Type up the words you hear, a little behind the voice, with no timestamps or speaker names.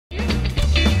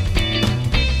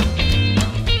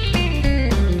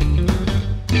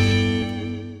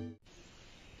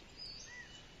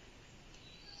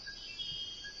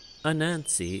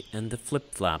Anansi and the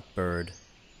Flip-Flap Bird.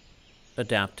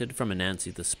 Adapted from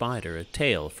Anansi the Spider, a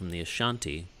tale from the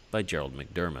Ashanti by Gerald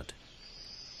McDermott.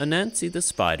 Anansi the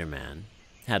Spider-Man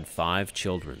had 5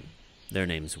 children. Their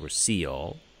names were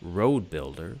Seal, Road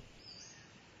Builder,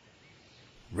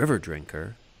 River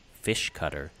Drinker, Fish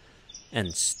Cutter,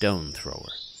 and Stone Thrower.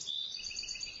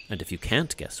 And if you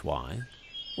can't guess why,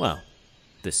 well,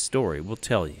 this story will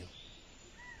tell you.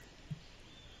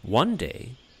 One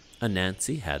day,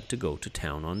 Anansi had to go to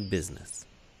town on business,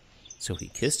 so he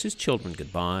kissed his children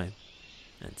goodbye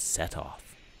and set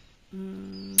off.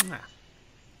 Don't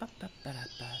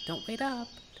wait up.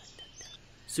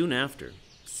 Soon after,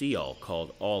 Seal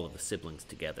called all of the siblings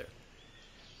together.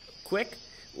 Quick,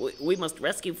 we must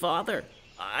rescue Father.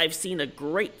 I've seen a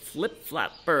great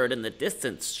flip-flap bird in the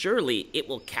distance. Surely it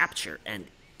will capture and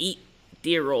eat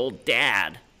dear old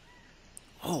Dad.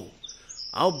 Oh,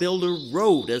 I'll build a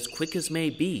road as quick as may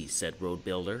be, said Road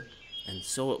Builder. And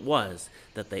so it was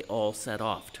that they all set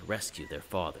off to rescue their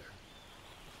father.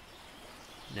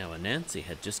 Now Anansi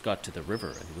had just got to the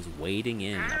river and was wading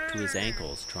in up to his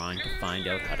ankles trying to find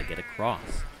out how to get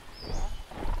across.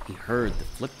 He heard the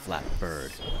Flip-Flap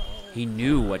Bird. He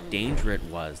knew what danger it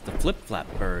was. The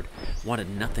Flip-Flap Bird wanted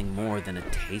nothing more than a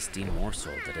tasty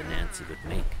morsel that Anansi would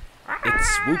make. It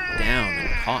swooped down and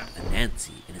caught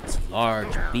Anansi in its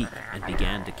large beak and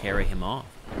began to carry him off.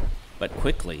 But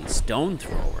quickly, Stone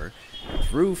Thrower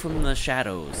threw from the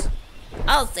shadows.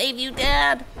 I'll save you,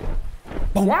 Dad.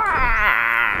 Boom!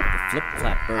 The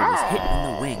Flip-Flap Bird was hit in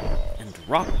the wing and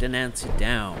dropped Anansi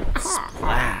down,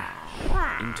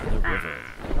 splash, into the river.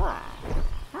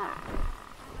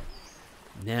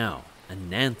 Now,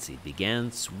 Anansi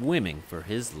began swimming for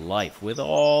his life with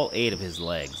all 8 of his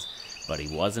legs, but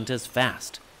he wasn't as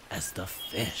fast as the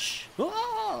fish.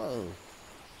 Oh!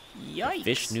 Yikes. The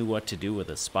fish knew what to do with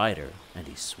a spider, and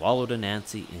he swallowed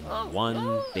Anansi in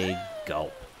one big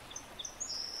gulp.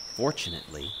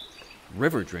 Fortunately,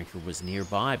 River Drinker was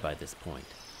nearby by this point.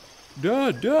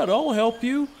 Dad, I'll help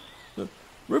you.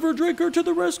 River Drinker to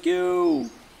the rescue!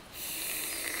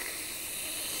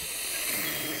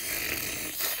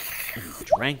 And he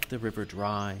drank the river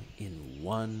dry in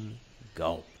one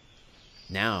gulp.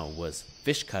 Now was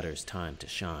Fish Cutter's time to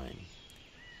shine.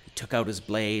 He took out his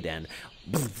blade and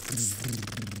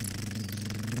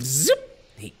zip!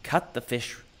 He cut the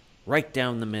fish right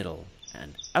down the middle,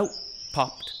 and out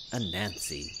popped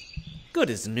Anansi. Good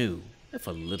as new, if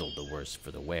a little the worse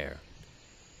for the wear.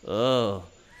 Oh,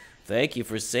 thank you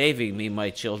for saving me, my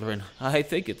children. I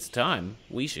think it's time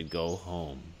we should go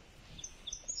home.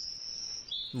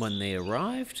 When they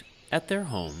arrived at their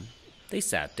home, they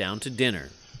sat down to dinner,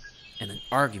 and an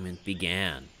argument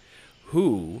began.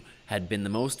 Who had been the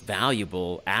most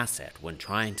valuable asset when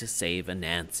trying to save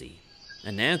Anansi?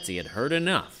 Anansi had heard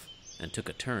enough and took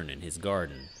a turn in his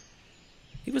garden.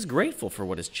 He was grateful for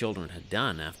what his children had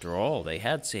done. After all, they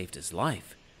had saved his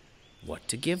life. What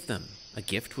to give them? A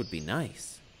gift would be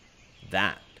nice.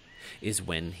 That is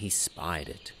when he spied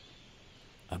it.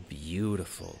 A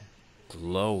beautiful,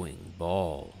 glowing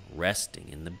ball resting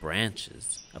in the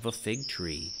branches of a fig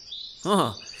tree.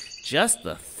 "Oh, just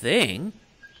the thing,"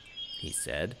 he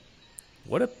said.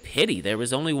 "What a pity there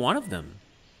was only one of them."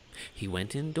 He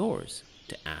went indoors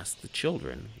to ask the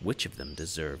children which of them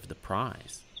deserved the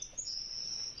prize.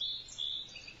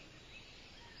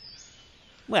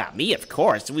 Well, me, of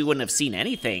course. We wouldn't have seen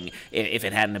anything if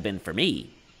it hadn't have been for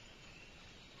me.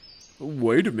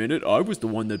 Wait a minute, I was the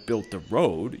one that built the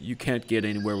road. You can't get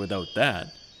anywhere without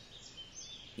that.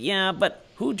 Yeah, but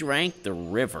who drank the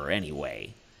river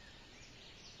anyway?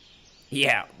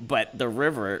 Yeah, but the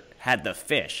river had the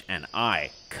fish, and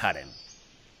I cut him.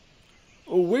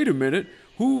 Oh, wait a minute.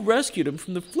 Who rescued him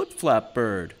from the Flip-Flap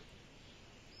Bird?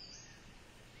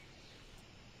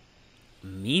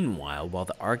 Meanwhile, while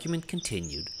the argument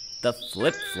continued, the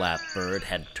Flip-Flap Bird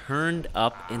had turned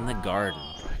up in the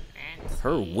garden.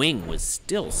 Her wing was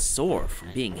still sore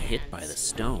from being hit by the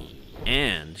stone,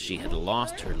 and she had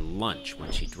lost her lunch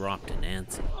when she dropped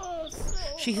Anansi.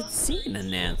 She had seen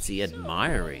Anansi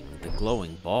admiring the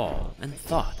glowing ball and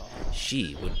thought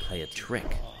she would play a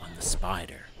trick on the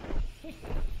spider.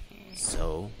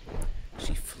 So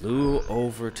she flew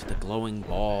over to the glowing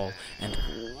ball, and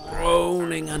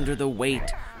groaning under the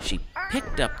weight, she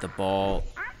picked up the ball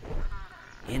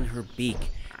in her beak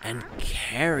and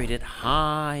carried it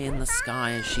high in the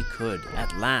sky as she could,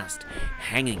 at last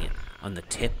hanging it on the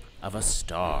tip of a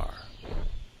star.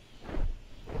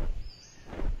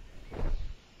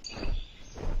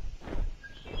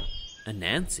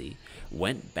 Anansi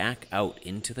went back out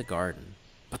into the garden,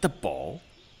 but the ball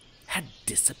had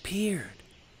disappeared.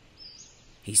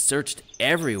 He searched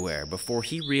everywhere before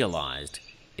he realized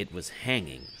it was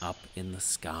hanging up in the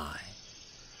sky.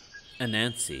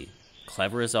 Anansi,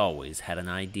 clever as always, had an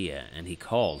idea, and he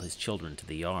called his children to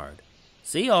the yard.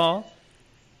 "See y'all.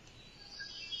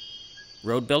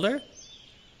 Road builder?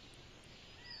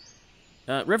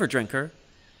 River drinker?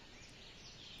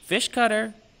 Fish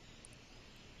cutter?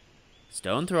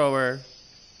 Stone thrower?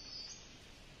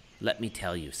 Let me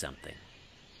tell you something.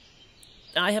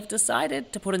 I have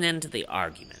decided to put an end to the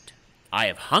argument. I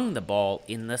have hung the ball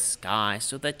in the sky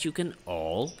so that you can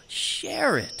all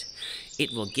share it.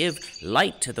 It will give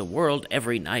light to the world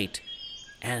every night,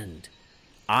 and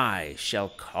I shall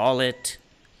call it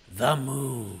the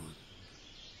moon."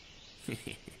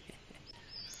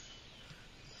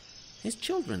 His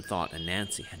children thought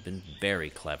Anansi had been very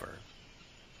clever.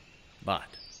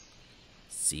 But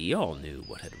Seal knew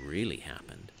what had really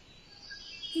happened.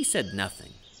 He said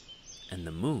nothing, and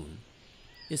the moon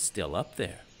is still up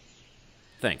there,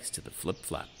 thanks to the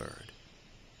flip-flap bird.